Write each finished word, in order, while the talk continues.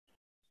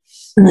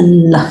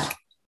ल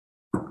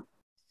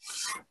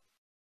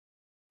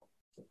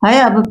है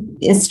अब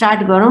स्टार्ट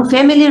गरौँ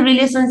फ्यामिली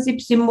रिलेसनशिप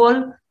सिम्बल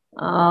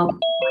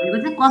भनेको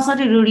चाहिँ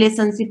कसरी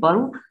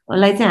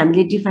रिलेसनशिपहरुलाई चाहिँ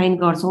हामीले डिफाइन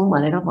गर्छौं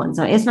भनेर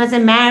भन्छौं यसमा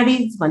चाहिँ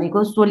म्यारेज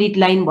भनेको सोलिड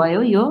लाइन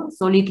भयो यो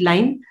सोलिड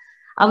लाइन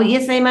अब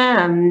यसैमा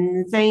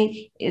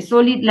चाहिँ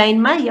सोलिड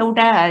लाइनमा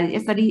एउटा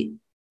यसरी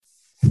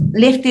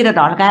लेफ्टतिर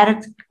ढल्काएर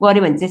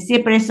गर्यो भने चाहिँ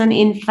सेपरेसन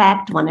इन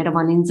फ्याक्ट भनेर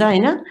भनिन्छ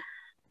हैन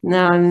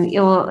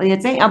यो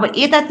चाहिँ अब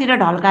यतातिर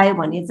ढल्कायो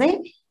भने चाहिँ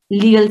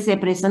लीगल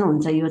सेपरेसन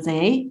हुन्छ यो चाहिँ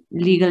है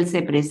लीगल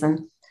सेपरेसन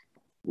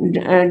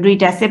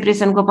दुईटा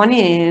सेपरेसनको पनि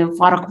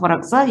फरक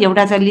छ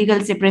एउटा चाहिँ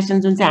लीगल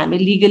सेपरेसन जुन चाहिँ हामी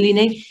लीगली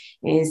नै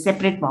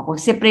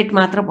सेपरेट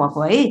मात्र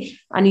भएको है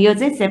अनि यो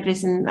चाहिँ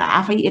सेपरेसन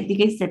आफै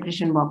यतिकै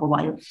सेपरेसन भएको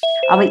भयो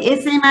अब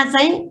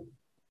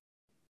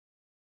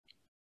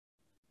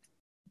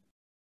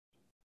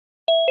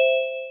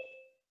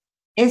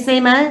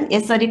यसैमा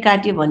यसरी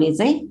काट्यो भने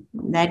चाहिँ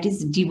दैट इज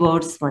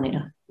डिभोर्स भनेर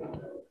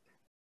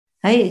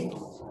है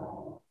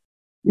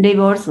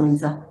डिभोर्स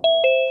हुन्छ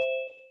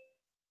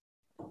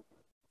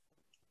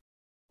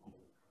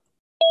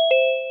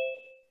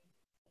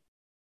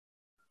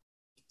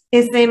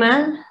यसैमा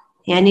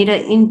यहाँनिर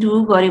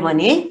इन्टु गर्यो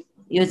भने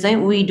यो चाहिँ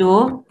विडो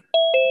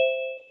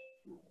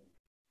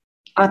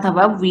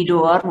अथवा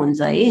विडोअर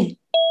हुन्छ है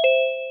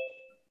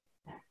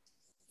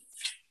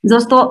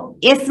जस्तो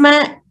यसमा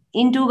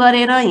इन्टु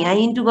गरेर यहाँ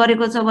इन्टु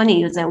गरेको छ भने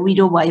यो चाहिँ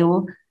विडो भयो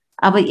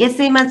अब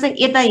यसैमा चाहिँ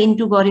यता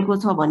इन्टु गरेको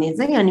छ भने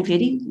चाहिँ अनि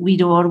फेरि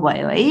विडोअर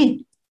भयो है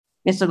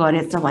यसो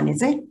गरेछ भने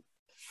चाहिँ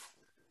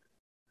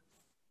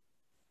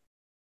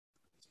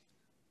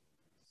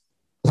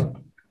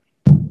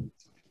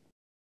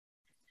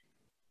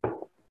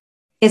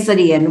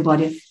यसरी हेर्नु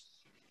पर्यो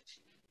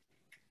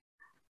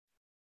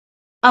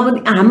अब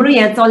हाम्रो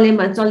यहाँ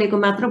चलेको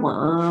मात्र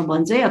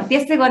भन्छ है अब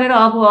त्यस्तै गरेर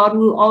अब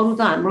अरु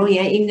त हाम्रो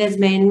यहाँ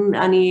इन्गेजमेन्ट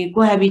अनि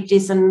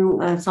कोह्याबिटेसन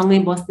सँगै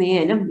बस्ने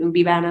हैन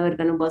विवाह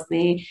नगरिकन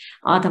बस्ने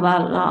अथवा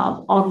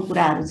अरु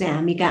कुराहरु चाहिँ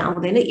हामी कहाँ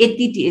आउँदैन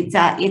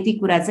यति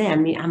कुरा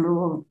चाहिँ हाम्रो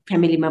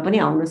फ्यामिलीमा पनि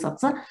आउन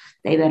सक्छ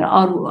त्यही भएर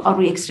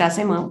अरु एक्स्ट्रा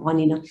चाहिँ म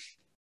भनिन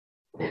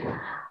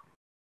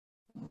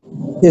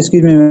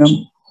एक्सक्युज मी म्याम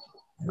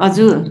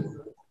हजुर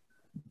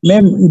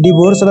मैम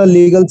डिभोर्स र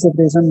लीगल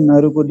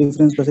सेपरेसनहरुको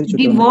डिफरेन्स कसरी छ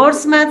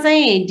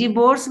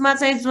डिभोर्समा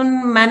चाहिँ जुन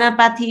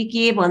मानापाथी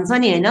के भन्छ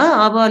नि हैन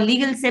अब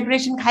लीगल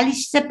सेपरेसन खाली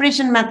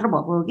सेपरेसन मात्र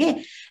भएको हो के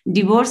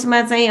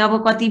डिभोर्समा चाहिँ अब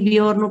कति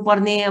बिहोर्नु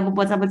पर्ने अब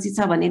बच्चाबच्ची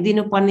छ भने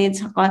दिनु पर्ने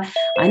छ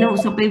हैन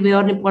सबै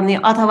बिहोर्नु पर्ने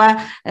अथवा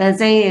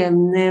चाहिँ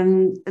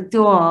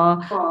त्यो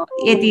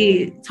यति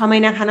 6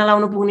 महिना खाना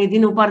लाउनु पुग्ने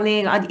दिनु पर्ने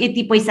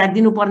यति पैसा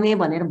दिनु पर्ने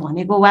भनेर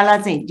भनेको वाला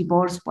चाहिँ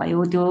डिभोर्स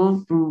भयो त्यो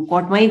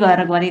कोर्टमै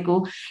गएर गरेको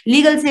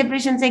लीगल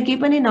सेपरेसन चाहिँ के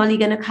पनि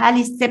नलिकन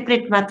खाली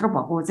सेपरेट मात्र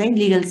भएको चाहिँ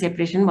लीगल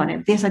सेपरेसन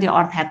भनेर त्यसरी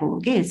अर्थाको हो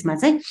के यसमा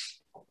चाहिँ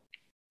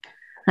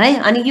है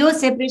अनि यो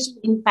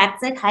सेपरेसन इन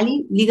फ्याक्ट चाहिँ खाली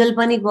लीगल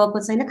पनि गएको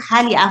छैन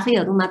खाली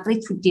आफैहरु मात्रै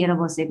छुट्टिएर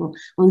बसेको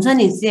हुन्छ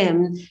नि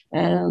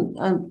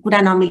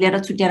कुरा नमिलेर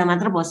छुट्टिएर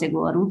मात्र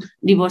बसेकोहरु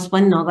डिभोर्स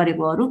पनि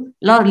नगरेकोहरु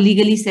ल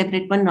लीगली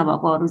सेपरेट पनि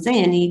नभएकोहरु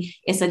चाहिँ अनि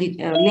यसरी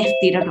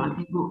लेफ्टतिर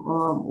ढल्केको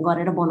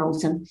गरेर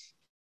बनाउँछन्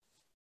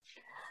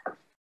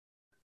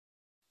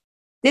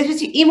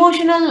त्यसपछि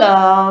emotional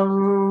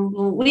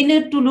we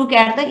need to look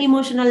at the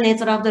emotional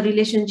nature of the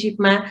relationship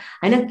मा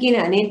हैन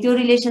किनभने त्यो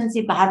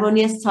रिलेशनशिप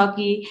हार्मोनियस छ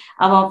कि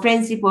अब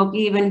फ्रेन्डशिप हो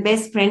कि इभन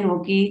बेस्ट फ्रेन्ड हो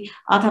कि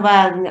अथवा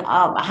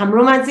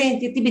हाम्रोमा चाहिँ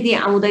त्यति बित्ति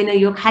आउँदैन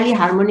यो खाली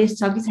हार्मोनियस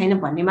छ कि छैन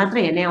भन्ने मात्र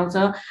हेर्ने आउँछ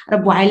र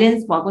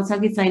भाइलेन्स भएको छ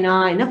कि छैन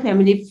हैन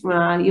फ्यामिली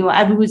यो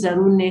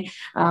एब्युजहरु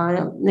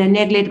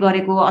नेग्लेक्ट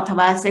गरेको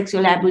अथवा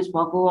सेक्सुअल एब्युज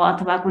भएको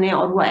अथवा कुनै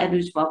अरु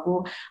एब्युज भएको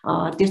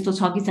त्यस्तो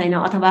छ कि छैन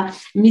अथवा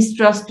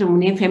मिसट्रस्ट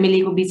हुने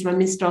फ्यामिलीको बीचमा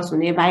मिसट्रस्ट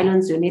हुने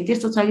भाइलेन्स हुने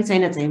त्यस्तो छ कि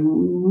छैन चाहिँ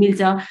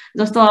मिल्छ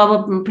जस्तो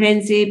अब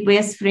फ्रेन्डशिप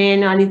बेस्ट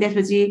फ्रेन्ड अनि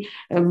त्यसपछि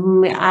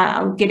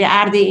के रे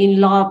आर दे इन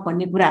लभ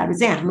भन्ने कुराहरु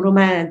चाहिँ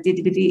हाम्रोमा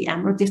त्यतिबिति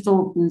हाम्रो त्यस्तो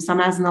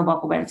समाज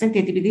नभएको भएर चाहिँ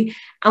त्यतिबिति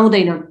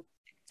आउँदैन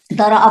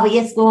तर अब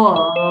यसको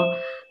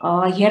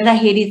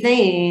हेर्दाखेरि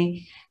चाहिँ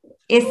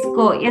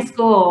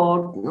यसको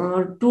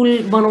टुल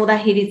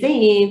बनाउँदाखेरि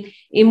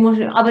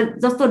चाहिँ अब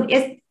जस्तो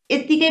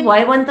यतिकै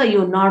भयो भने त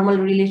यो नर्मल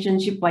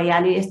रिलेशनशिप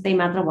भइहाल्यो यस्तै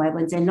मात्र भयो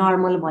भने चाहिँ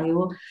नर्मल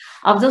भयो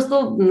अब जस्तो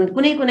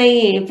कुनै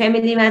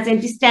फ्यामिलीमा चाहिँ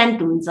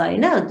डिस्टेन्ट हुन्छ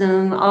हैन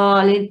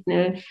अलि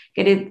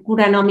के रे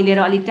कुरा नमिलेर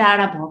अलि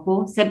टाढा भएको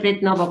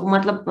सेपरेट नभएको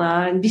मतलब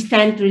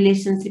डिस्टेन्ट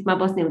रिलेशनशिपमा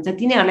बस्ने हुन्छ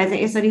तिनीहरुलाई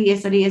चाहिँ यसरी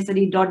यसरी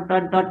यसरी डट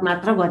डट डट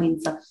मात्र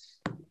गरिन्छ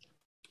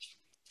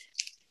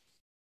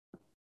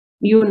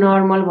यो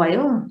नर्मल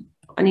भयो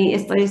अनि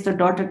यस्तो यस्तो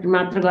डट डट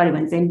मात्र गर्यो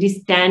भने चाहिँ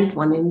डिस्टेन्ट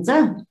भनिन्छ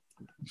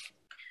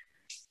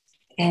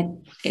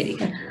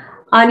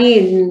अनि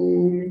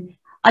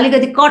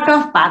अलिकति कट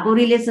अफ भएको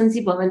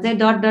रिलेशनशिप हो भने चाहिँ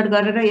डट डट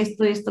गरेर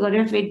यस्तो यस्तो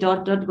गरेर फेरि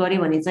डट डट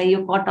गर्यो भने चाहिँ यो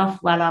कट अफ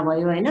वाला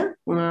भयो हैन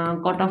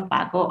कट अफ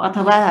भएको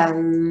अथवा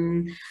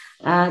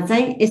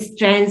चाहिँ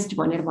एस्ट्रेन्ज्ड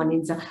भनेर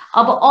भनिन्छ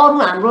अब अरु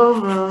हाम्रो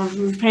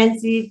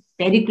फ्रेन्डशिप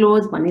भेरी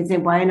क्लोज भन्ने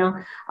चाहिँ भएन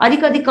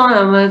अलिकति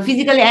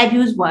फिजिकल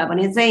एब्युज भयो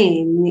भने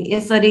चाहिँ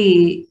यसरी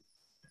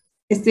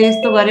यस्तो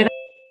यस्तो गरेर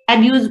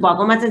एब्युज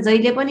भएकोमा चाहिँ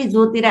जहिले पनि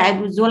जोतिर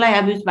एब्युज जोलाई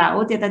एब्युज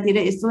भएको त्यतातिर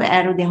यस्तो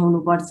एरो देखाउनु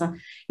पर्छ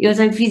यो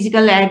चाहिँ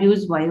फिजिकल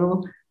एब्युज भयो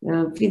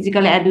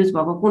फिजिकल एब्युज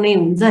भएको कुनै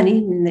हुन्छ नि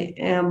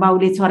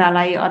बाउले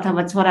छोरालाई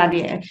अथवा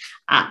छोराले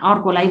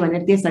अर्कोलाई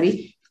भनेर त्यसरी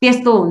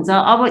त्यस्तो हुन्छ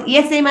अब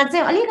यसैमा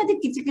चाहिँ अलिकति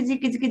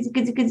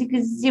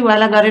किचकिची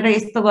वाला गरेर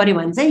यस्तो गर्यो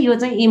भने चाहिँ यो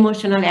चाहिँ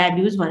इमोसनल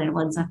एब्युज भनेर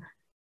भन्छ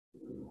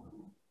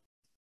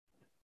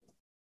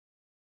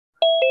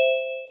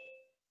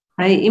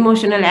है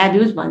इमोसनल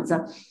एब्युज भन्छ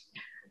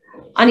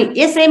अनि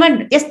यसैमा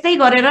यस्तै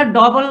गरेर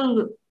डबल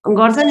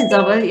गर्छ नि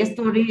जब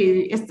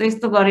यस्तो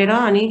यस्तो गरेर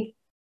अनि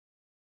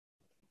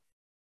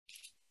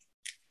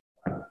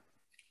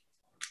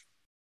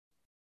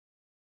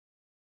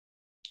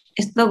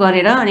यस्तो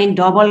गरेर अनि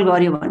डबल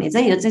गर्यो भने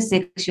चाहिँ यो चाहिँ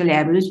सेक्सुअल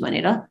एब्युज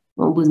भनेर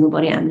बुझ्नु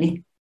पर्यो हामीले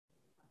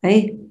है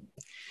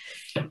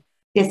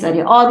त्यसरी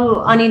अरु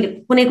अनि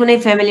कुनै कुनै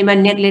फ्यामिलीमा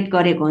नेग्लेक्ट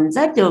गरेको हुन्छ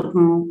त्यो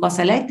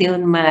कसैलाई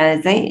त्योमा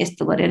चाहिँ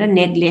यस्तो गरेर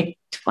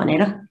नेग्लेक्ट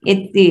भनेर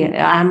यति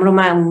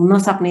हाम्रोमा हुन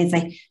सक्ने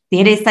चाहिँ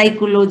धेरै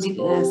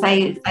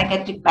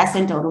साइकेट्रिक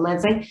पेशेन्टहरुमा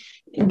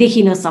चाहिँ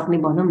देखिन सक्ने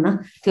भनौं न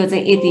त्यो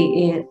चाहिँ यति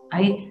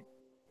है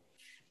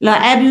ल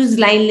एब्युज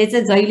लाइनले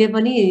चाहिँ जहिले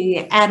पनि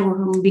एरो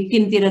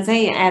भिक्टिमतिर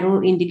चाहिँ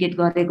एरो इन्डिकेट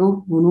गरेको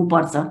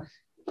हुनुपर्छ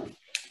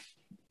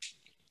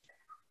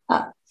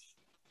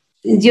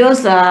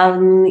जोस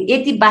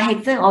यति बाहेक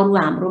चाहिँ अरु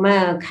हाम्रोमा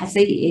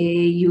खासै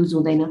युज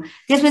हुँदैन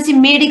त्यसपछि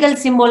मेडिकल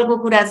सिम्बलको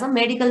कुरा छ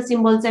मेडिकल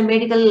सिम्बल चाहिँ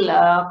medical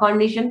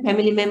condition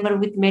family member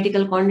with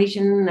medical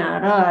condition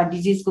र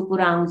डिजिजको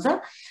कुरा आउँछ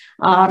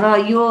र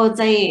यो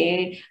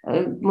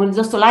चाहिँ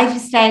जस्तो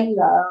लाइफस्टाइल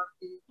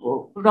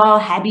र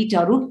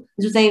ह्याबिटहरु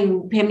जो चाहिँ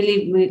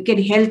फ्यामिली के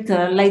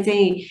हेल्थलाई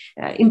चाहिँ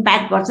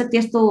इम्प्याक्ट गर्छ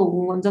त्यस्तो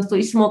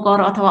जस्तो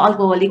स्मोकर अथवा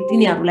अल्कोहोलिक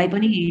तिनीहरुलाई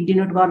पनि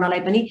डिनोट गर्नलाई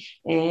पनि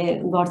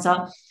गर्छ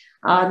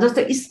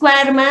जस्तो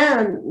स्क्वायरमा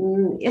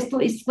यस्तो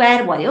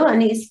स्क्वायर भयो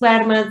अनि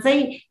स्क्वायरमा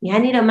चाहिँ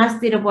यहाँनिर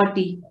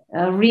मास्तिरपट्टि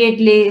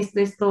रेडले यस्तो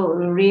यस्तो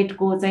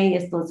रेडको चाहिँ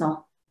यस्तो छ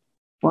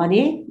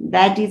भने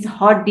दैट इज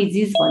हार्ट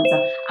डिजीज भन्छ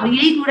अब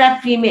यही कुरा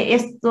फिमेल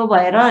यस्तो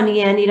भएर अनि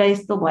यहाँनिर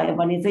यस्तो भयो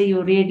भने चाहिँ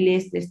यो रेडले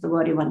यस्तो यस्तो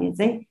गर्यो भने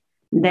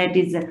चाहिँ that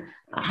is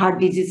heart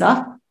disease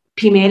of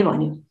female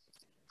भन्यो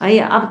है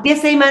अब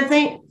त्यसैमा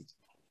चाहिँ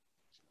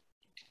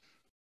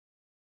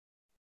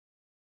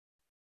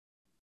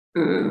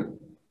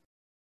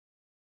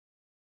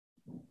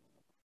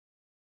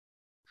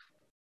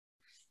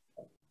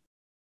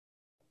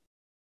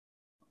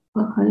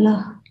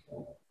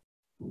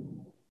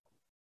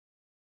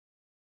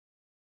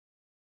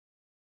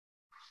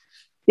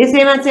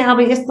त्यसैमा चाहिँ अब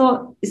यस्तो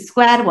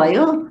स्क्वायर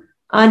भयो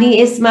अनि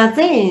यसमा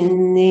चाहिँ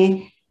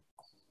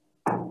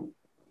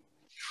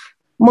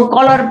म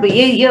कलर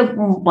यो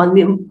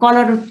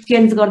कलर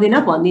चेन्ज गर्दिन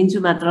भनिदिन्छु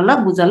मात्र ल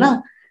बुझ ल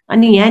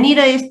अनि यहाँनिर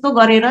यस्तो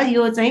गरेर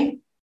यो चाहिँ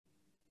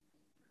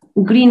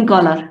ग्रीन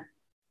कलर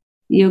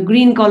यो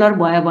ग्रीन कलर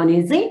भयो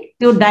भने चाहिँ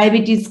त्यो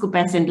डायबिटिजको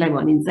पेशेन्टलाई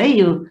भनिन्छ है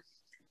यो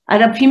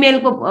र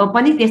फिमेलको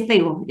पनि त्यस्तै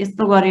हो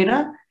यस्तो गरेर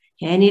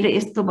यहाँनिर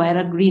यस्तो भएर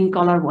ग्रीन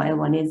कलर भयो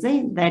भने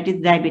चाहिँ that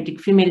is diabetic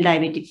female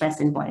diabetic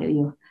patient भयो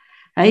यो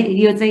है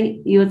यो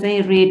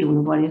चाहिँ रेड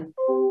हुनु पर्यो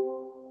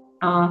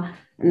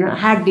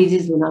हार्ट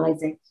डिजिज हुनलाई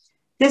चाहिँ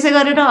त्यसै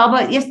गरेर अब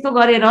यस्तो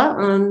गरेर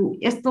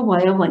यस्तो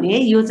भयो भने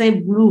यो चाहिँ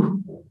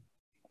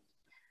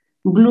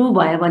ब्लू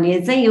भयो भने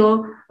चाहिँ यो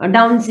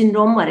डाउन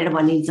सिन्ड्रोम भनेर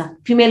भनिन्छ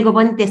फिमेलको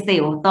पनि त्यस्तै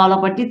हो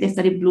तलपट्टि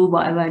त्यसरी ब्लू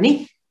भयो भने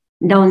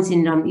डाउन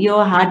सिन्ड्रोम यो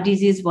हार्ट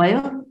डिजिज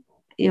भयो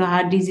यो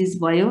हार्ट डिजिज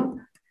भयो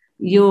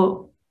यो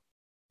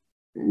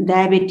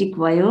डायबेटिक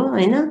भयो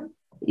हैन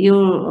यो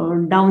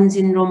डाउन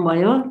सिन्ड्रोम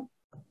भयो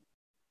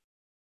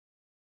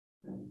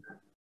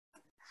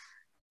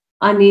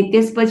अनि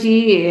त्यसपछि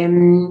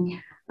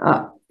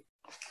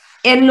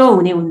येल्लो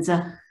हुने हुन्छ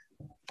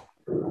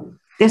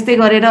त्यस्तै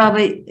गरेर अब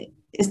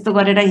यस्तो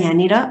गरेर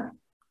यहाँनिर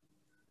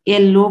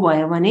येल्लो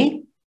भयो भने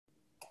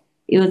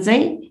यो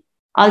चाहिँ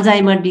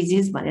अल्जाइमर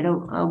डिजिज भनेर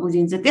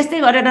बुझिन्छ त्यस्तै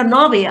गरेर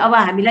नभए अब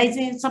हामीलाई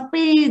चाहिँ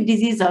सबै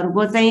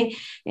डिजिजहरुको चाहिँ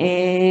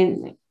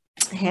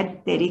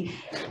हेत्तेरी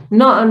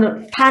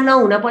थाहा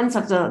नहुन पनि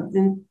सक्छ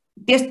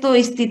त्यस्तो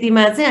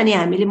स्थितिमा चाहिँ अनि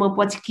हामीले म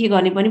पछि के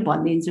गर्ने पनि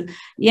भनिदिन्छु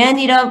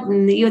यहाँनिर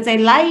यो चाहिँ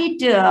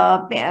लाइट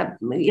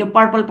यो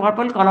पर्पल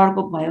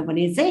कलरको भयो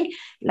भने चाहिँ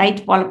लाइट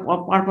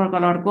पर्पल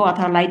कलरको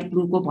अथवा लाइट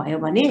ब्लूको भयो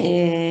भने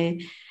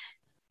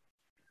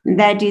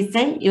दैट इज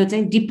चाहिँ यो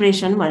चाहिँ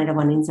डिप्रेसन भनेर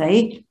भनिन्छ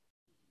है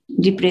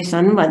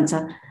डिप्रेसन भन्छ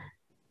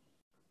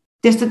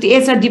त्यस्तो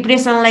यसो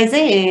डिप्रेसनलाई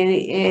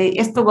चाहिँ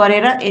यस्तो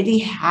गरेर यदि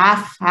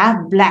हाफ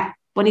ब्ल्याक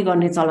पनि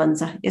गर्ने चलन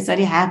छ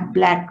यसरी हाफ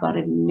ब्ल्याक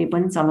गर्ने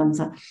पनि चलन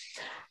छ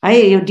है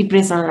यो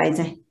डिप्रेसनलाई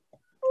चाहिँ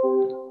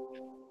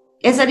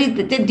यसरी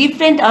त्यो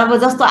डिफरेन्ट अब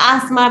जस्तो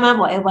आस्मामा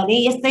भयो भने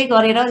यस्तै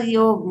गरेर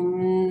यो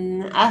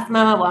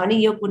आस्मामा भयो भने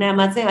यो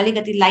कुनामा चाहिँ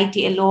अलिकति लाइट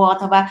येलो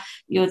अथवा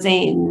यो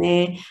चाहिँ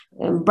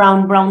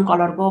ब्राउन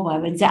कलरको भयो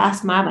भने चाहिँ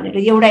आस्मा भनेर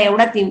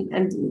एउटा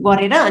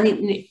गरेर अनि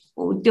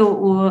त्यो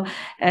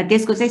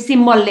त्यसको चाहिँ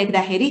सिम्बल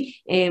लेख्दाखेरि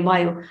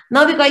भयो।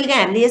 नभए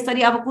कहिलेकाहीँ हामीले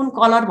यसरी अब कुन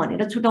कलर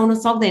भनेर छुटाउन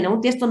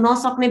सक्दैनौँ। त्यस्तो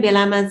नसक्ने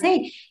बेलामा चाहिँ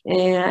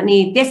अनि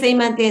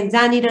त्यसैमा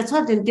जहाँनिर छ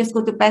त्यसको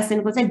त्यो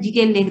पेसेन्टको चाहिँ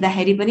डिटेल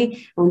लेख्दाखेरि पनि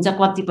हुन्छ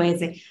कतिपय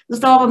चाहिँ।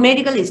 जस्तो अब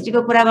मेडिकल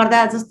हिस्ट्रीको कुरा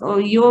गर्दा जस्तो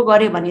यो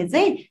गर्यो भने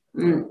चाहिँ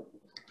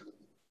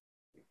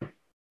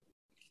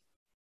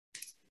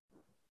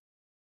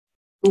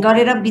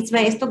गरेर बिचमा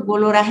यस्तो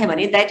गोलो राख्यो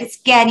भने द्याट इज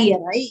क्यारियर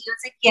है। यो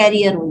चाहिँ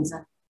क्यारियर हुन्छ,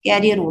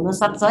 क्यारियर हुन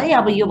सक्छ है।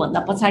 अब यो भन्दा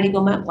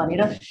पछाडिकोमा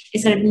भनेर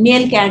यसरी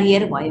मेल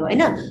क्यारियर भयो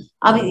हैन।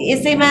 अब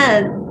यसैमा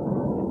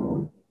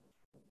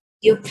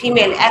यो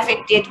फिमेल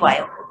एफेक्टेड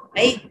भयो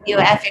है। यो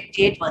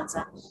एफेक्टेड भन्छ,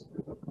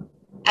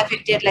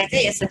 एफेक्टेडलाई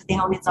चाहिँ यसरी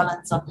देखाउने चलन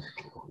छ।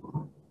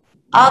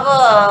 अब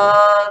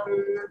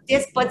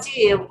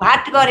त्यसपछि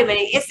व्हाट गर्यो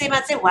भने यसैमा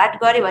चाहिँ व्हाट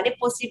गर्यो भने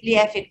पोसिबली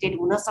एफेक्टेड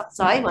हुन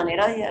सक्छ है भनेर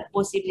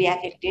पोसिबली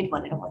एफेक्टेड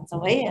भनेर भन्छौँ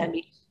है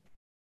हामी।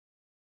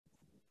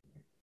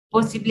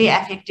 पोसिबली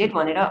एफेक्टेड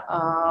भनेर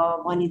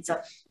भनिन्छ।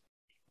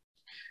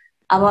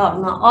 अब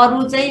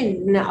अरु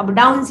चाहिँ अब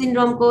डाउन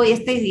सिन्ड्रोमको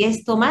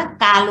यस्तोमा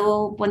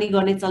कालो पनि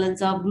गर्ने चलन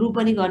छ, ब्लू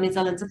पनि गर्ने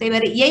चलन छ। त्यही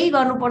भएर यही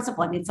गर्नुपर्छ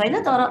भन्ने छैन,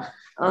 तर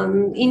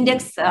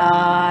इन्डेक्स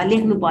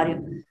लेख्नु पर्यो।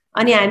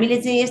 अनि हामीले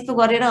चाहिँ यस्तो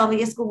गरेर अब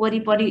यसको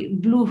वरिपरि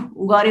ब्लू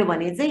गर्यो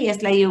भने चाहिँ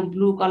यसलाई यो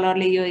ब्लू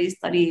कलरले यो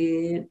यसरी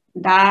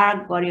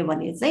डार्क गर्यो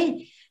भने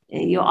चाहिँ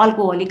यो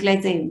अल्कोहोलिकलाई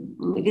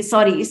चाहिँ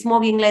सरी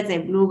स्मोकिङलाई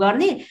चाहिँ ब्लू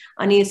गर्ने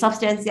अनि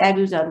सब्स्टेन्स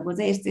एब्युजहरुको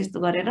चाहिँ यस्तो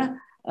गरेर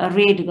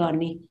रेड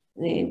गर्ने,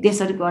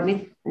 त्यसरी गर्ने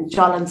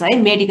चलन छ है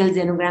मेडिकल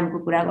जेनोग्रामको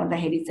कुरा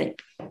गर्दाखेरि चाहिँ।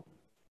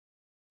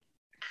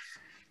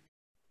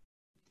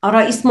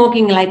 र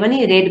स्मोकिङलाई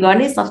पनि रेड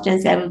गर्ने,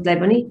 सब्स्टेन्स एब्युजलाई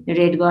पनि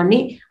रेड गर्ने,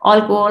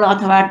 अल्कोहल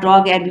अथवा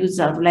ड्रग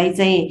एब्युजहरुलाई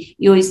चाहिँ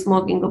यो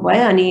स्मोकिङको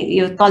भयो। अनि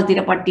यो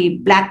तलतिरपट्टि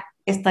ब्ल्याक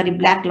यसरी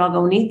ब्ल्याक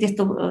लगाउने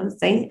त्यस्तो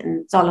चाहिँ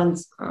चलन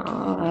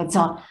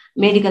छ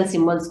मेडिकल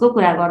सिम्बल्सको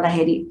कुरा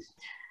गर्दाखेरि।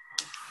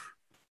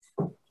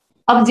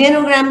 अब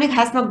जेनोग्रामले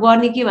खासमा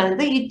गर्ने के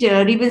भन्दा it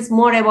reveals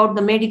more about the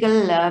medical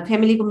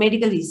फ्यामिलीको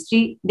मेडिकल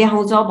हिस्ट्री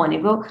देखाउँछ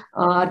भनेको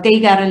त्यही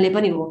कारणले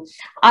पनि हो।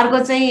 अर्को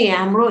चाहिँ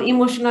हाम्रो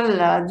इमोसनल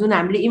जुन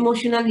हामीले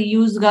इमोसनल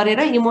युज गरेर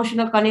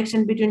emotional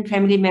connection between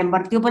family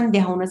member त्यो पनि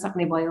देखाउन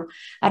सक्ने भयो।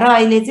 र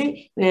अहिले चाहिँ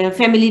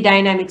फ्यामिली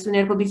डाइनामिक्स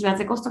उनीहरूको बिचमा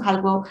चाहिँ कस्तो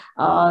खालको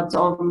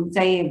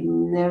चाहिँ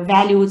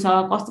भ्याल्यु छ,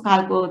 कस्तो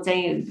खालको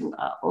चाहिँ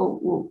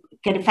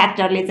के अरे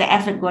फ्याक्टरले चाहिँ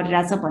एफेक्ट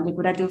गरिरहेछ भन्ने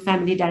कुरा त्यो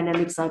फ्यामिली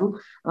डाइनामिक्सहरू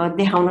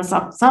देखाउन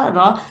सक्छ र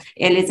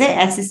यसले चाहिँ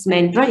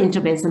एसेसमेन्ट र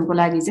इन्टरभेन्सनको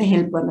लागि चाहिँ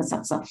हेल्प गर्न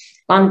सक्छ।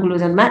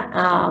 कन्क्लुजनमा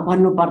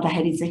भन्नु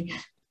पर्दाखेरि चाहिँ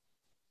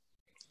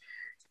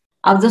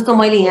अब जस्तो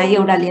मैले यहाँ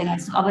एउटा लिएर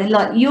आएको छु। अब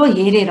ल यो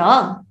हेरेर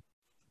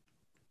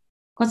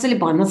कसैले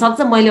भन्न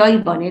सक्छ मैले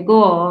अहिले भनेको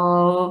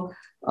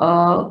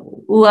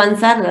उ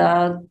अनुसार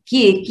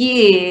के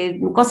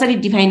कसरी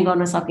डिफाइन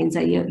गर्न सकिन्छ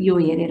यो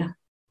हेरेर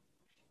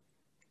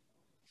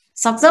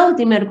सक्छौ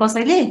तिमीहरु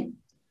कसैले?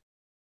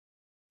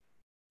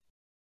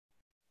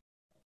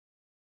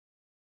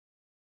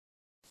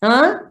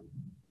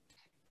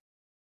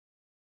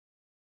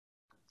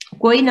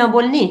 कोही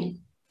नबोल्ने?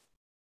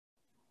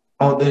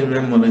 आउँदैन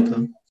म्याम मलाई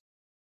त।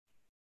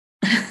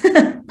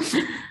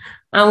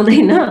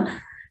 आउँदैन?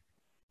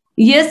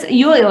 यस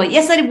यो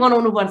यसरी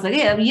बनाउनु पर्छ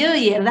के। अब यो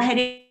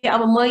हेर्दाखेरि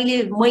अब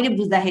मैले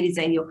बुझ्दाखेरि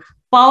चाहिँ यो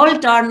पाउल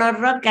टर्नर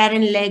र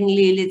क्यारेन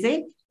ल्याङ्गलीले चाहिँ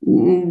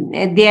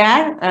दे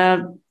आर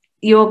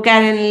यो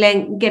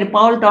क्यारेन के अरे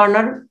पाउल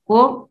टर्नरको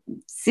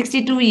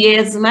 62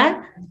 इयर्समा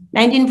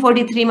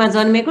 1943 मा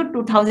जन्मेको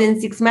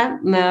 2006 मा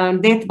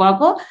डेथ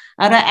भएको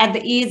र एट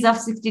द एज अफ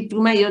 62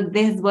 मा यो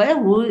डेथ भयो।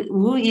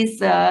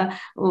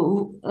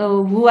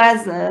 हु वाज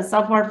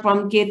सफर्ड फ्रम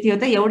के थियो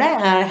त एउटा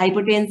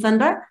हाइपरटेन्सन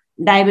र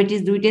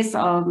डायबिटिज दुईटै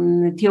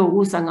थियो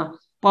उसँग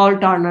पाउल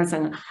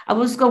टर्नरसँग। अब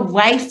उसको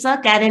वाइफ छ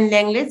क्यारेन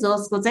ल्याङ्गले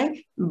जसको चाहिँ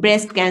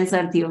ब्रेस्ट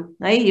क्यान्सर थियो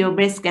है। यो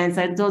ब्रेस्ट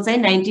क्यान्सर जो चाहिँ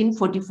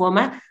 1944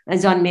 मा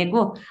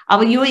जन्मेको।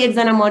 अब यो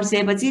एकजना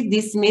मरिसकेपछि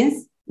दिस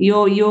मिन्स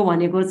यो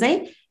भनेको चाहिँ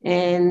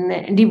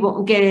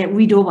के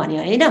विडो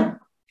भन्यो हैन,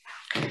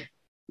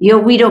 यो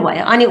विडो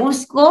भयो। अनि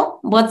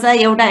उसको बच्चा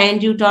एउटा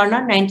एन्ड्रयू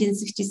टर्नर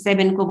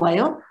 1967 को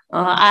भयो,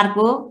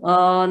 अर्को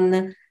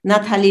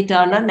नथाली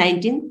टर्नर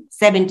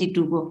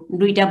 1972 को।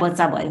 दुईटा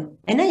बच्चा भयो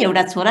हैन,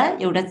 एउटा छोरा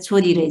एउटा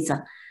छोरी रहेछ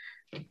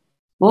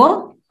हो।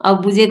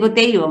 अब बुझेको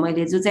त्यही हो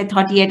मैले, जो चाहिँ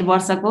 38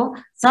 वर्षको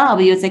छ। अब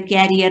यो चाहिँ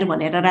क्यारियर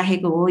भनेर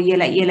राखेको हो,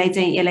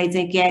 यसलाई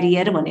चाहिँ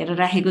क्यारियर भनेर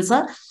राखेको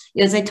छ।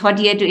 यो चाहिँ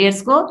 38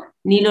 इयर्सको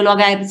नीलो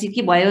लगाएपछि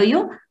के भयो,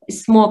 यो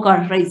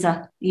स्मोकर रहेछ।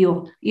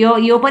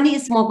 यो पनि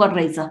स्मोकर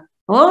रहेछ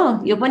हो,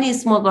 यो पनि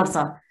स्मोकर छ।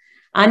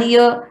 अनि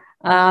यो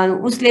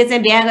उसले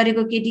चाहिँ बिहा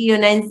गरेको केटी यो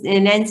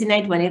न्यान्सी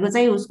नाइट भनेको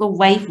चाहिँ उसको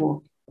वाइफ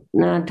हो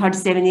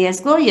 37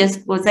 इयर्सको।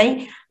 यसको चाहिँ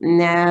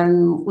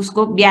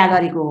उसको बिहा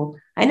गरेको हो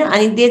हैन।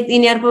 अनि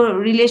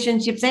तिनीहरूको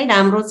रिलेसनशिप चाहिँ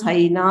राम्रो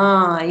छैन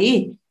है,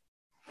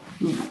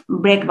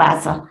 ब्रेक भएको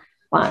छ।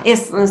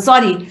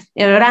 सरी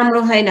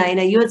राम्रो छैन हैन,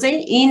 यो चाहिँ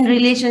इन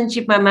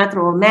रिलेसनशिपमा मात्र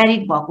हो,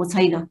 म्यारिड भएको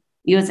छैन।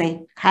 यो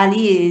चाहिँ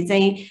खाली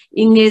चाहिँ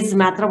इङ्गेज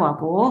मात्र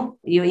भएको हो,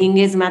 यो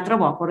इङ्गेज मात्र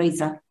भएको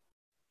रहेछ।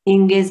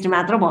 इङ्गेज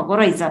मात्र भएको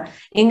रहेछ,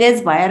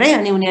 इङ्गेज भएरै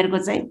अनि उनीहरूको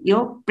चाहिँ यो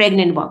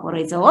प्रेग्नेन्ट भएको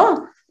रहेछ हो।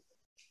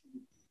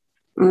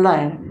 ल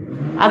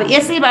अब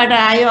यसैबाट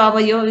आयो अब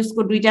यो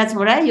उसको दुईटा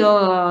छोरा, यो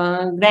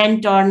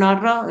ग्रान्ड टर्नर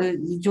र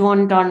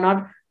जोन टर्नर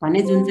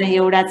भन्ने, जुन चाहिँ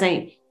एउटा चाहिँ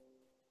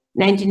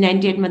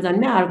 1998 मा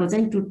जन्मे, अर्को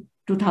चाहिँ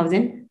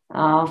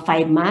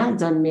 2005 मा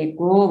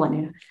जन्मेको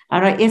भनेर।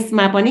 र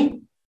यसमा पनि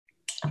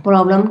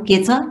प्रब्लम के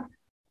छ,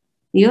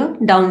 यो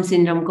डाउन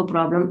सिन्ड्रोमको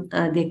प्रब्लम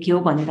देखियो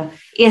भनेर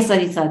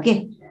यसरी छ के।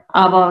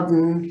 अब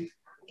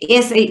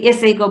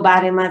यसैको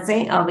बारेमा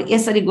चाहिँ अब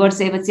यसरी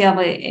गरिसकेपछि अब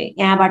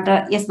यहाँबाट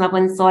यसमा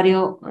पनि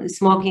सर्यो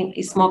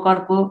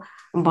स्मोकरको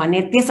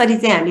भने, त्यसरी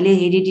चाहिँ हामीले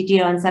हेरिडिटी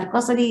अनुसार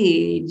कसरी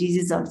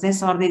डिजिजहरू चाहिँ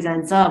सर्दै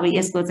जान्छ, अब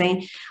यसको चाहिँ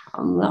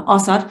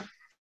असर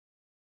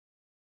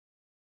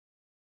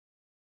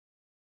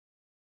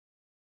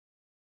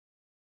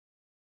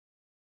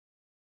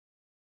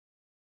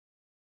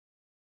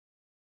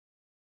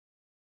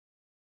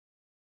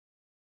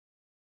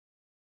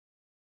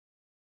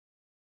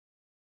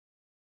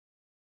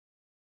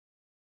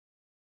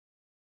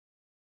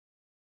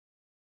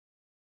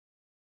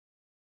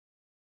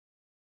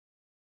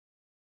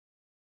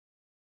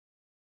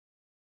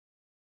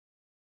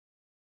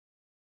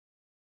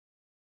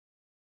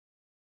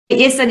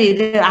यसरी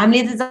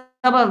हामीले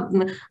जब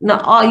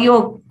यो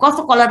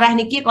कस्तो कलर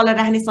राख्ने, के कलर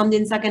राख्ने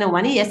सम्झिन सकेनौँ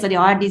भने यसरी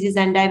heart disease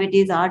and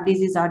diabetes, heart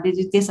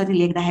disease त्यसरी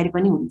लेख्दाखेरि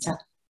पनि हुन्छ,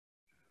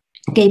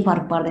 केही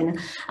फरक पर्दैन।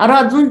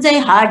 र जुन चाहिँ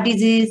हार्ट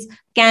डिजिज,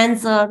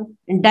 क्यान्सर,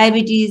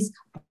 डायबिटिज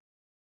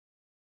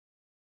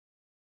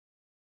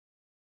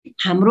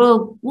हाम्रो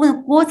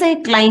को चाहिँ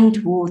क्लाइन्ट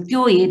हो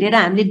त्यो हेरेर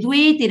हामीले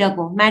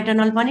दुवैतिरको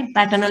म्याटर्नल पनि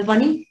प्याटर्नल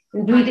पनि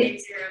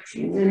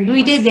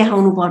दुइटै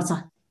देखाउनु पर्छ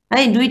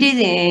है, दुइटै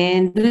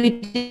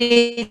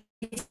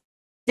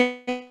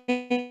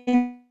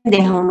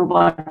देखाउनु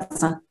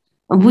पर्छ।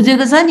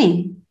 बुझेको छ नि?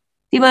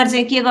 तिमीहरू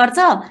चाहिँ के गर्छ,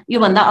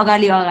 योभन्दा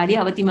अगाडि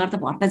अब तिमीहरू त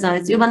भर्खर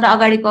जाँदैछ, योभन्दा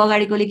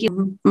अगाडिकोले के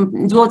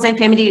जो चाहिँ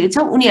फ्यामिली छ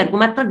उनीहरूको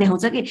मात्र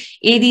देखाउँछ कि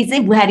यदि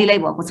चाहिँ बुहारीलाई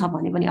भएको छ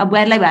भने पनि, अब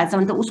बुहारीलाई भएको छ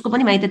भने त उसको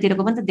पनि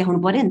माइततिरको पनि त देखाउनु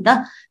पर्यो नि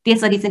त,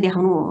 त्यसरी चाहिँ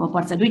देखाउनु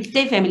पर्छ,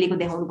 दुइटै फ्यामिलीको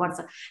देखाउनु पर्छ।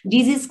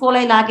 डिजिज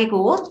कसलाई लागेको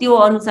हो त्यो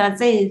अनुसार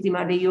चाहिँ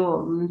तिमीहरूले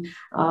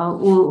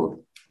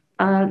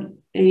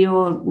यो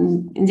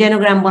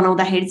जेनोग्राम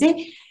बनाउँदाखेरि चाहिँ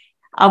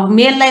अब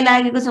मेललाई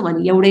लागेको छ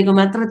भने एउटैको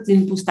मात्र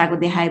 3 पुस्ताको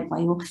देखाए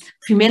भयो,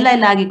 फिमेललाई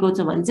लागेको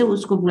छ भने चाहिँ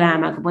उसको बुवा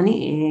आमाको पनि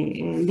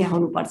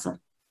देखाउनु पर्छ।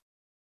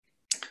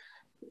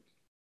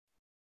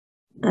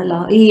 ल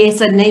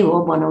यसरी नै हो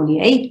बनाउने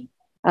है।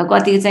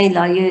 कति चाहिँ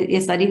ल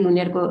यसरी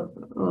उनीहरूको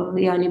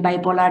यो अनि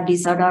बाइपोलर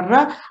डिसअर्डर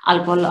र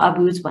अल्कोहल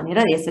अब्युज भनेर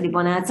यसरी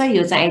बनाएको छ।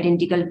 यो चाहिँ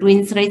आइडेन्टिकल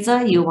ट्विन्स रहेछ,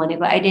 यो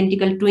भनेको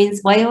आइडेन्टिकल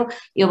ट्विन्स भयो,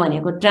 यो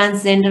भनेको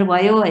ट्रान्सजेन्डर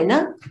भयो हैन,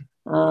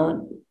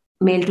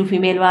 मेल टु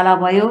फिमेल वाला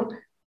भयो।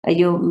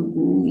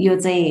 यो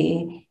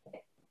चाहिँ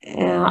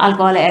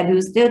अल्कोहल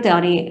एब्युज थियो, त्यो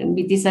अनि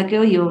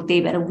बितिसक्यो, यो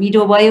त्यही भएर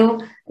विडो भयो।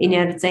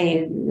 यिनीहरू चाहिँ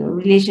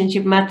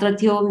रिलेसनसिप मात्र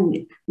थियो,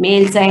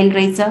 मेल चाइल्ड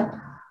रहेछ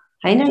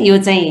हैन। यो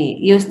चाहिँ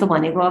यस्तो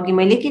भनेको अघि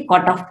मैले के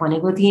कट अफ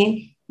भनेको थिएँ,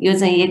 यो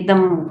चाहिँ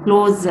एकदम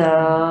क्लोज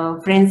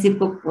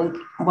फ्रेन्डसिपको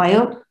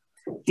भयो।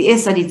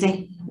 यसरी चाहिँ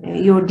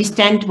यो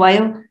डिस्टेन्ट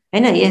भयो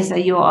हैन।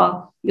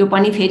 यो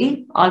पनि फेरि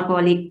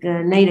अल्कोहलिक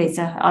नै रहेछ,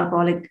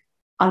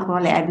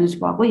 अल्कोहल एब्युज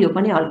भएको, यो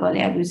पनि अल्कोहल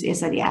एब्युज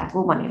यसरी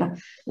आएको भनेर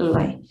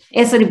ल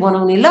यसरी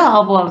बनाउने। ल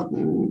अब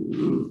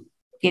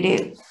के अरे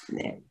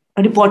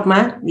रिपोर्टमा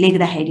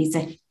लेख्दाखेरि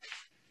चाहिँ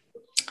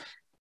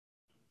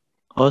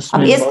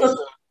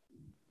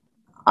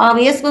अब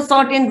यसको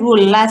सर्ट एन्ड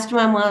रुल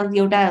लास्टमा म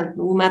एउटा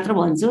मात्र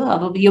भन्छु।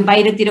 अब यो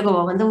बाहिरतिरको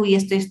भयो भने त ऊ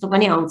यस्तो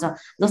पनि आउँछ।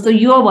 जस्तो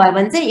यो भयो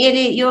भने चाहिँ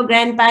यसले यो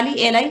ग्रान्डपाले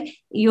यसलाई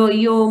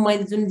यो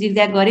मैले जुन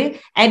जिज्ञासा गरेँ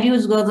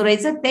एब्युज गर्दो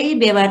रहेछ, त्यही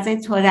व्यवहार चाहिँ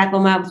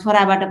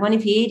छोराबाट पनि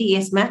फेरि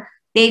यसमा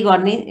त्यही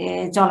गर्ने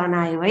चलन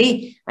आयो है।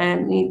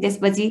 अनि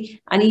त्यसपछि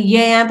अनि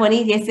यहाँ पनि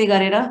यसै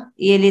गरेर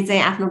यसले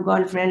चाहिँ आफ्नो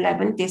गर्लफ्रेन्डलाई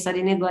पनि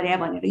त्यसरी नै गरे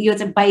भनेर, यो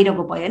चाहिँ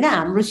बाहिरको भयो हैन।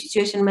 हाम्रो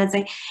सिचुएसनमा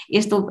चाहिँ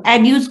यस्तो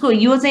एब्युजको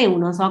यो चाहिँ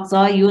हुनसक्छ,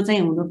 यो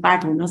चाहिँ हुनु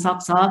पार्ट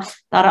हुनसक्छ,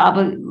 तर अब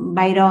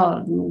बाहिर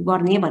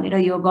गर्ने भनेर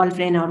यो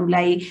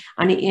गर्लफ्रेन्डहरूलाई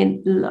अनि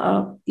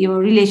यो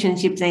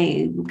रिलेसनसिप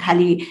चाहिँ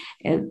खालि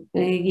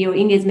यो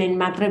इङ्गेजमेन्ट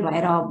मात्रै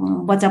भएर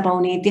बच्चा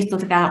पाउने त्यस्तो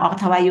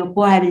अथवा यो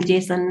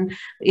कोहाबिलिटेसन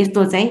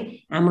यस्तो चाहिँ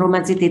हाम्रोमा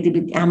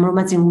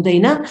चाहिँ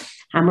हुँदैन।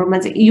 हाम्रोमा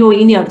चाहिँ यो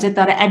यिनीहरू चाहिँ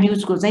तर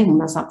एब्युजको चाहिँ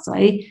हुनसक्छ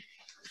है।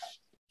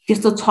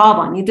 त्यस्तो छ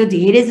भने त्यो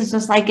धेरै जस्तो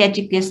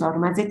साइकियाट्रिक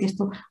केसहरूमा चाहिँ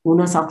त्यस्तो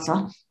हुनसक्छ,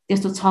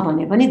 त्यस्तो छ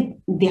भने पनि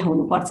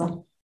देखाउनु पर्छ।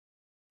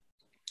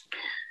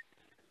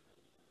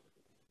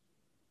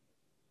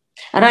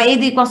 र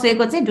यदि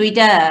कसैको चाहिँ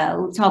दुईटा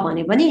छ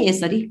भने पनि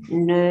यसरी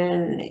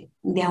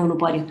देखाउनु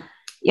पर्यो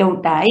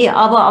एउटा है।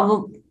 अब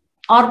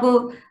अर्को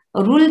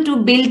रुल टु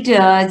बिल्ड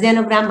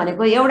जेनोग्राम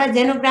भनेको, एउटा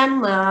जेनोग्राम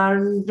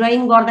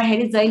ड्रइङ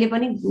गर्दाखेरि जहिले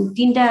पनि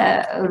 3टा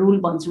रुल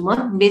भन्छु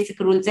म,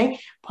 बेसिक रुल चाहिँ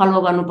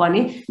फलो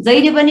गर्नुपर्ने।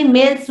 जहिले पनि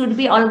मेल should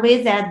be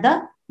always at the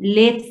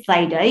left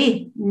side है,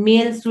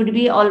 मेल should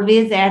be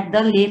always at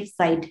the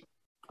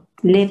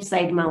left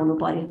साइडमा हुनु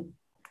पर्यो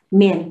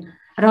मेल।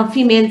 र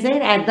फिमेल चाहिँ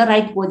एट द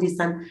राइट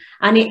पोजिसन।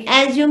 अनि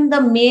assume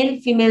the male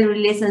female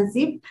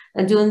relationship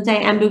जुन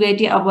चाहिँ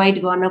एम्बिग्युइटी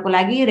अभोइड गर्नको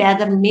लागि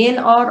rather mail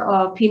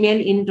or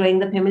female in drawing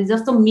the family.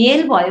 जस्तो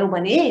मेल भयो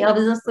भने अब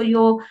जस्तो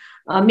यो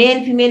मेल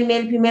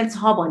फिमेल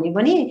छ भने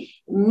पनि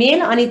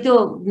मेल अनि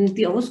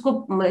त्यो उसको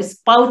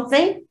स्पाउस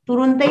चाहिँ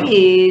तुरुन्तै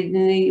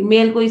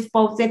मेलको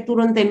स्पाउस चाहिँ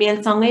तुरुन्तै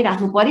मेलसँगै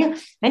राख्नु पर्यो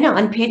हैन।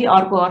 अनि फेरि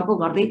अर्को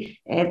गर्दै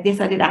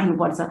त्यसरी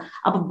राख्नुपर्छ।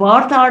 अब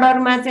बर्थ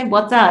अर्डरमा चाहिँ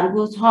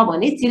बच्चाहरूको छ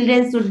भने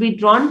children should be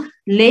drawn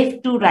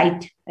left to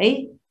right है,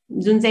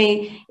 जुन चाहिँ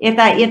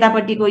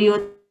यतापट्टिको यो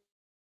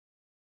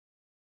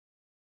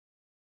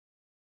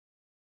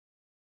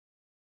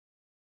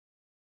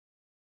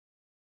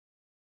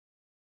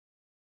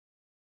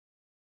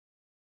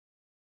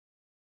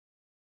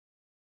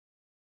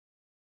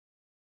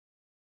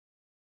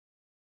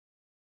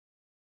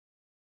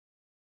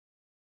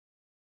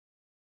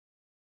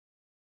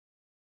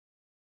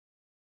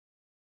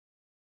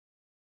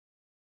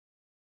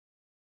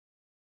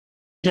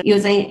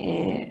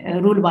चाहिँ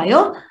रुल भयो।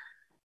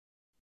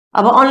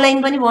 अब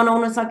अनलाइन पनि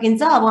बनाउन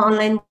सकिन्छ। अब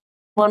अनलाइन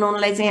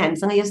बनाउनलाई चाहिँ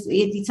हामीसँग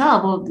यति छ।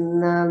 अब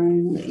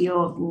यो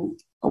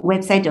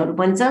वेबसाइटहरू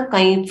पनि छ,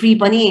 कहीँ फ्री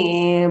पनि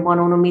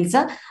बनाउन मिल्छ।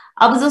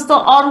 अब जस्तो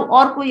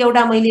अर्को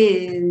एउटा मैले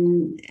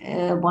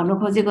भन्न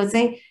खोजेको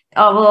चाहिँ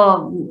अब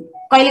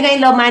कहिलेकाहीँ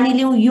ल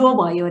मानिलिउँ यो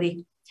भयो अरे,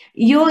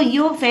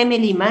 यो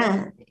फ्यामिलीमा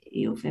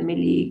यो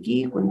फ्यामिली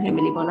कि कुन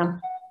फ्यामिली भनौँ,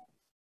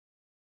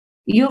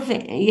 यो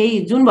यही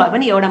जुन भए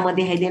पनि एउटा म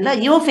देखाइदिएँ ल।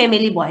 यो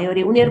फ्यामिली भयो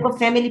अरे, उनीहरूको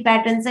फ्यामिली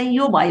प्याटर्न चाहिँ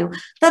यो भयो।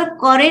 तर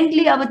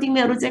करेन्टली अब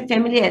तिमीहरू चाहिँ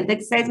फ्यामिली हेल्थ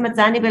एक्सर्साइजमा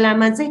जाने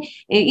बेलामा चाहिँ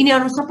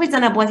यिनीहरू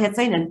सबैजना बसेका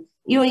छैनन्।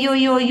 यो यो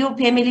यो यो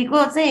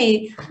फ्यामिलीको चाहिँ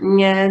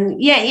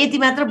यहाँ यति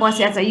मात्र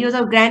बसेको छ। यो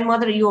त ग्रान्ड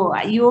मदर,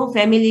 यो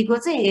फ्यामिलीको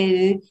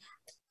चाहिँ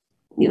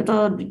यो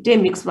त दुइटै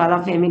मिक्सवाला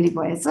फ्यामिली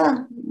भएछ।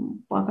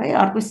 पक्कै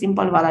अर्को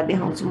सिम्पलवाला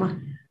देखाउँछु म।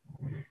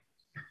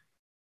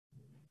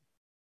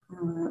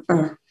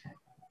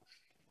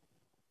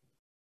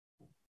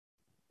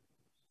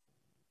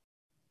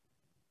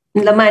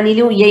 ल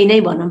मानिलिउँ यही नै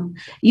भनौँ।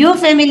 यो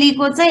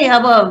फ्यामिलीको चाहिँ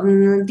अब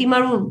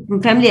तिमीहरू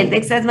फ्यामिली हेल्थ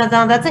एक्सर्साइजमा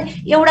जाँदा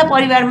चाहिँ एउटा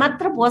परिवार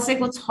मात्र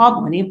बसेको छ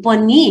भने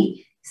पनि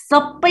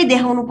सबै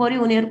देखाउनु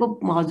पर्यो। उनीहरूको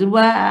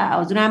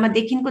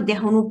हजुरआमादेखिको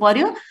देखाउनु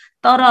पर्यो।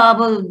 तर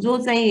अब जो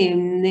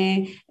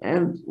चाहिँ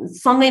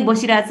सँगै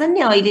बसिरहेछन् नि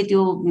अहिले,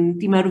 त्यो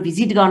तिमीहरू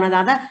भिजिट गर्न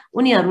जाँदा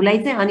उनीहरूलाई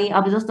चाहिँ अनि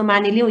अब जस्तो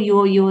मानिलिउँ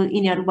यो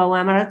यिनीहरू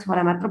बाउआमा र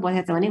छोरा मात्र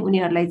बसेको छ भने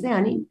उनीहरूलाई चाहिँ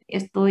अनि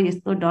यस्तो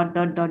यस्तो डट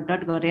डट डट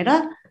डट गरेर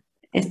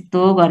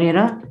यस्तो गरेर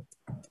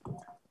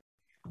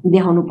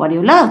देखाउनु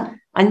पर्यो ल।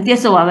 अनि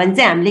त्यसो भयो भने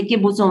चाहिँ हामीले के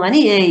बुझ्छौँ भने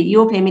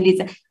यो फ्यामिली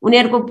चाहिँ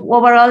उनीहरूको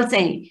ओभरअल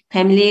चाहिँ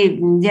फ्यामिली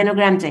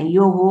जेनोग्राम चाहिँ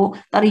यो हो।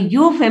 तर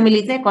यो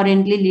फ्यामिली चाहिँ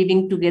करेन्टली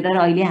लिभिङ टुगेदर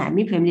अहिले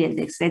हामी फ्यामिली हेल्थ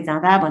एक्सर्साइज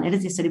जाँदा भनेर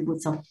त्यसरी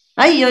बुझ्छौँ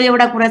है। यो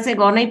एउटा कुरा चाहिँ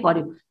गर्नै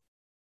पर्यो।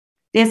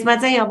 त्यसमा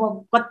चाहिँ अब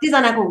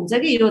कतिजनाको हुन्छ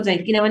कि यो चाहिँ,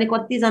 किनभने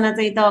कतिजना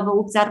चाहिँ त अब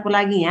उपचारको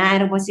लागि यहाँ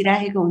आएर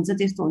बसिराखेको हुन्छ,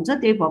 त्यस्तो हुन्छ।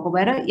 त्यही भएको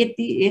भएर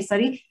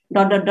यसरी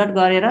डट डट डट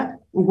गरेर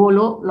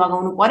गोलो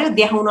लगाउनु पर्यो।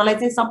 देखाउनलाई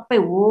चाहिँ सबै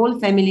होल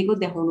फ्यामिलीको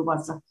देखाउनु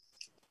पर्छ।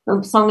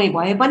 सँगै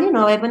भए पनि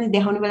नभए पनि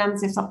देखाउने बेलामा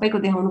चाहिँ सबैको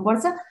देखाउनु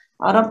पर्छ।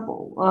 र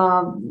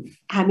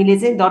हामीले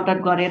चाहिँ डट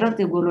डट गरेर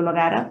त्यो गोलो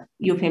लगाएर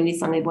यो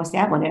फ्यामिलीसँगै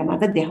बस्या भनेर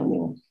मात्र देखाउने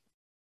हो।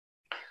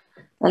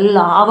 ल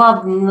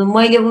अब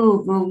मैले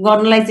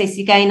गर्नलाई चाहिँ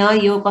सिकाइन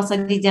यो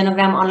कसरी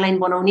जेनोग्राम अनलाइन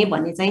बनाउने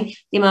भन्ने चाहिँ।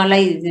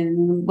 तिमीहरूलाई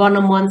गर्न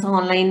मन छ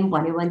अनलाइन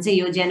भन्यो भने चाहिँ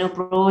यो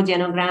जेनोप्रो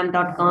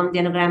genogram.com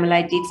जेनोग्राम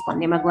एनालिटिक्स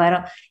भन्नेमा गएर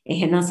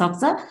हेर्न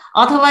सक्छ।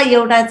 अथवा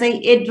एउटा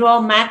चाहिँ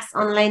एड्रोम्याक्स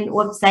अनलाइन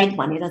वेबसाइट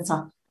भनेर छ,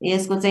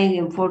 यसको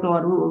चाहिँ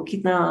फोटोहरू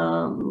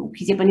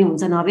खिचे पनि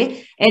हुन्छ नभए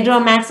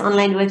एड्रोम्याक्स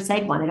अनलाइन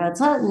वेबसाइट भनेर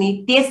छ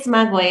नि।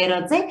 त्यसमा गएर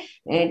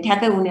चाहिँ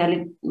ठ्याक्कै उनीहरूले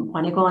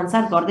भनेको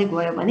अनुसार गर्दै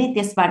गयो भने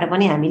त्यसबाट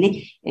पनि हामीले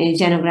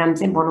जेनोग्राम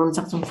चाहिँ बनाउन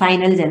सक्छौँ,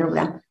 फाइनल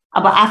जेनोग्राम।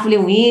 अब आफूले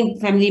उहीँ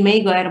फ्यामिलीमै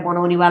गएर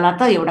बनाउनेवाला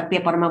त एउटा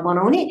पेपरमा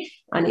बनाउने,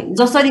 अनि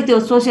जसरी त्यो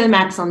सोसियल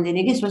म्याप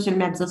सम्झिने कि सोसियल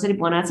म्याप जसरी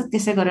बनाएको छ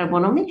त्यसै गरेर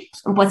बनाउने,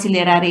 पछि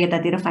लिएर आएर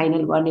यतातिर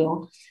फाइनल गर्ने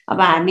हो। अब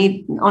हामी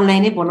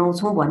अनलाइनै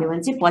बनाउँछौँ भन्यो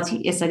भने चाहिँ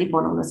पछि यसरी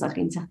बनाउन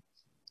सकिन्छ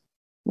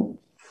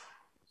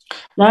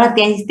र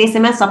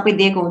त्यसैमा सबै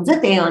दिएको हुन्छ,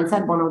 त्यही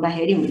अनुसार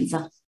बनाउँदाखेरि हुन्छ।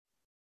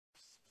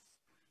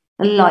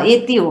 ल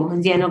यति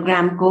हो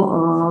जेनोग्रामको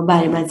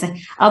बारेमा चाहिँ।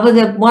 अब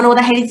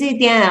बनाउँदाखेरि चाहिँ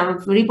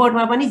त्यहाँ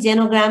रिपोर्टमा पनि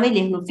जेनोग्रामै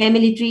लेख्नु,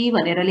 फ्यामिली ट्री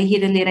भनेर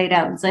लेखेर लिएर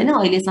आइरहेको हुन्छ होइन।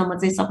 अहिलेसम्म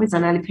चाहिँ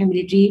सबैजनाले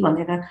फ्यामिली ट्री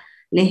भनेर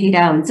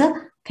लेखिरहेको हुन्छ।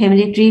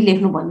 फ्यामिली ट्री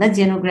लेख्नुभन्दा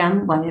जेनोग्राम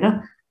भनेर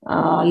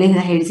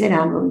लेख्दाखेरि चाहिँ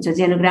राम्रो हुन्छ।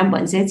 जेनोग्राम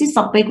भनिसकेपछि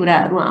सबै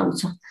कुराहरू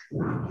आउँछ।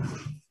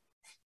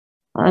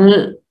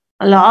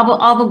 ल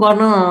अब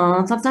गर्न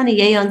सक्छ नि,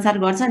 यही अनुसार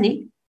गर्छ नि।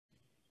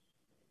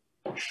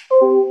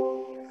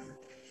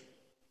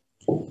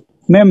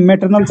 मैम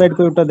मैटरनल साइड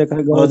को एउटा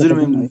देखाइ गरे। हजुर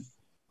मैम।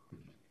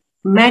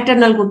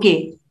 मैटरनलको के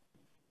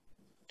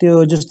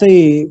त्यो जस्तै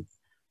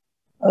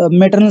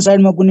मैटरनल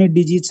साइडमा कुनै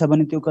डिजिज छ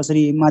भने त्यो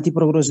कसरी माथि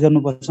प्रोग्रेस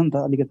गर्नुपर्छ नि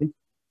त अलिकति।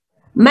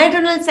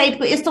 मैटरनल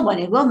साइडको यस्तो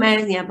भनेको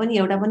यहाँ पनि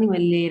एउटा पनि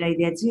मैले लिएर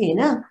आइदिएको छु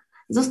हैन।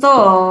 जस्तो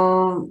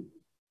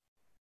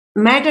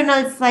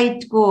म्याटर्नल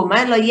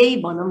साइडकोमा ल यही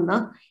भनौँ न,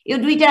 यो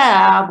दुईटा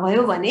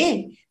भयो भने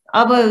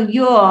अब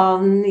यो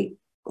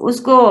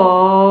उसको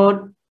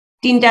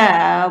 3टा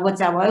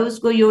बच्चा भयो,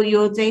 उसको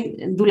यो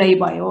चाहिँ दुलै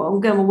भयो,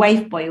 उनको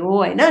वाइफ भयो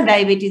होइन,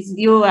 डायबिटिज,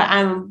 यो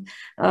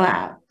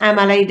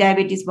आमालाई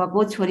डायबिटिज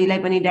भएको, छोरीलाई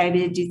पनि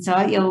डायबिटिज छ,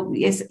 यो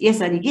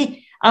यसरी कि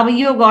अब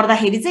यो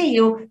गर्दाखेरि चाहिँ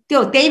यो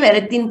त्यो त्यही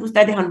भएर 3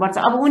 पुस्ता देखाउनुपर्छ।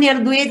 अब उनीहरू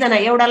दुवैजना,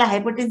 एउटालाई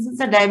हाइपरटेन्सन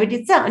छ,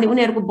 डायबिटिज छ, अनि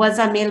उनीहरूको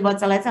बच्चा, मेल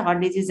बच्चालाई चाहिँ हार्ट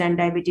डिजिज एन्ड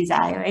डायबिटिज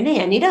आयो होइन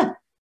यहाँनिर,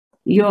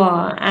 यो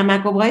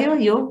आमाको भयो,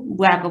 यो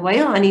बुवाको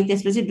भयो, अनि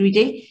त्यसपछि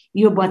दुइटै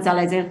यो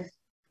बच्चालाई चाहिँ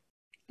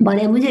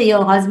भने बुझ्यो, यो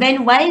हस्बेन्ड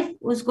वाइफ,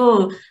 उसको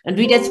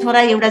 2टा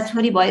छोरा एउटा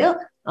छोरी भयो,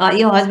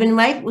 यो हस्बेन्ड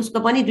वाइफ, उसको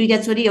पनि 2टा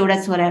छोरी एउटा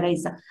छोरा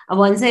रहेछ। अब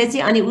भनिसकेपछि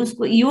अनि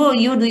उसको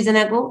यो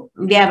दुईजनाको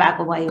बिहा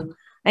भएको भयो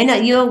होइन।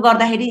 यो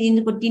गर्दाखेरि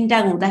यिनको 3टा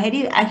हुँदाखेरि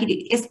आखिर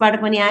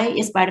यसबाट पनि आयो,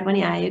 यसबाट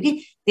पनि आयो कि,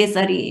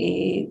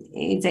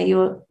 त्यसरी चाहिँ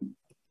यो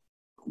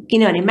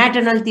किनभने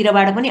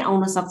म्याटर्नलतिरबाट पनि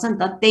आउन सक्छ नि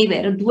त, त्यही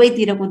भएर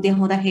दुवैतिरको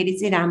देखाउँदाखेरि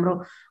चाहिँ राम्रो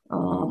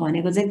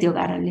भनेको चाहिँ त्यो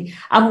कारणले।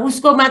 अब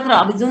उसको मात्र,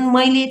 अब जुन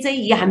मैले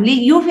चाहिँ हामीले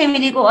यो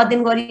फेमिलीको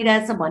अध्ययन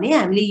गरिरहेछ भने,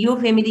 हामीले यो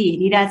फेमिली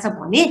हेरिरहेछ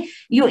भने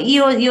यो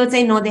यो यो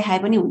चाहिँ नदेखाए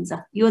पनि हुन्छ,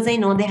 यो चाहिँ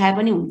नदेखाए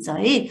पनि हुन्छ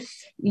है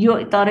यो,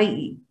 तर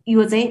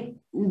यो चाहिँ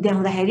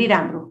देखाउँदाखेरि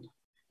राम्रो,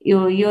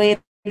 यो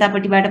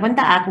यतापट्टिबाट पनि त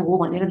आएको हो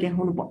भनेर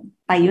देखाउनु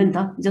पाइयो नि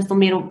त। जस्तो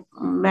मेरो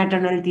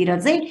म्याटर्नलतिर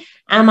चाहिँ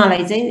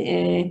आमालाई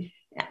चाहिँ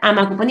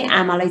आमाको पनि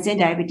आमालाई चाहिँ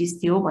डायबिटिज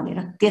थियो भनेर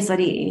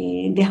त्यसरी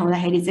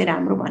देखाउँदाखेरि चाहिँ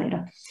राम्रो भनेर,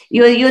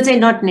 यो चाहिँ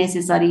नट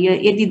नेसेसरी, यो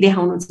यति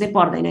देखाउनु चाहिँ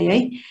पर्दैन है।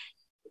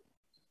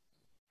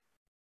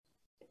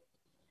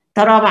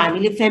 तर अब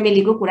हामीले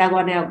फेमिलीको कुरा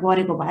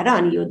गरेको भएर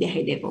अनि यो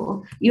देखाइदिएको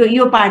हो।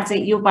 यो पार्ट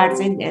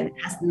चाहिँ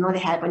खास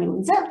नदेखाए पनि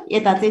हुन्छ,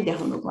 यता चाहिँ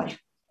देखाउनु पर्यो।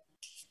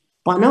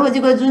 भन्न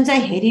खोजेको जुन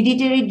चाहिँ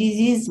हेरिडिटरी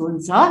डिजिज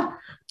हुन्छ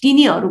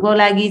तिनीहरूको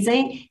लागि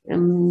चाहिँ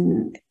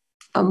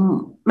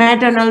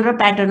म्याटर्नल र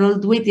प्याटर्नल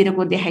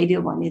दुवैतिरको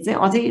देखाइदियो भने चाहिँ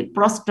अझै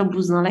प्रष्ट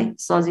बुझ्नलाई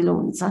सजिलो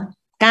हुन्छ।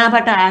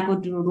 कहाँबाट आएको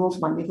रोग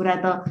भन्ने कुरा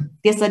त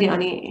त्यसरी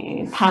अनि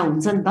थाहा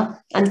हुन्छ नि त,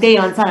 अनि त्यही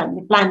अनुसार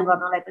हामीले प्लान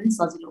गर्नलाई पनि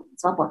सजिलो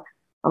हुन्छ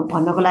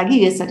भन्नको लागि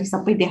यसरी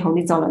सबै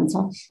देखाउने चलन छ।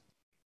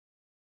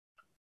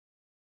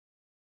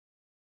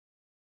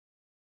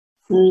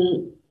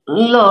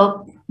 ल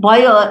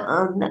भयो,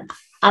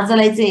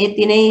 आजलाई चाहिँ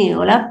यति नै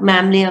होला।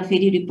 म्यामले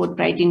फेरि रिपोर्ट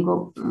राइटिङको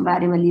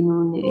बारेमा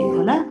लिनुहुने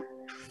होला।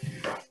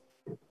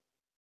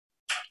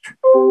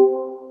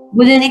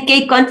 बुझ्यो नि?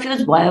 केही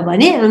कन्फ्युज भयो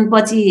भने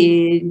पछि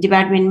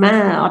डिपार्टमेन्टमा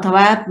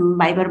अथवा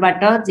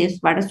भाइबरबाट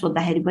जेसबाट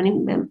सोद्धाखेरि पनि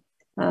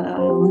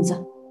हुन्छ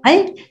है।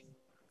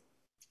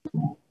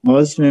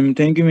 हस् म्याम,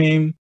 थ्याङ्क यू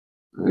म्याम।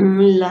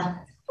 ल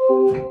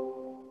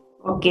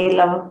ओके, ल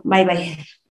बाई बाई।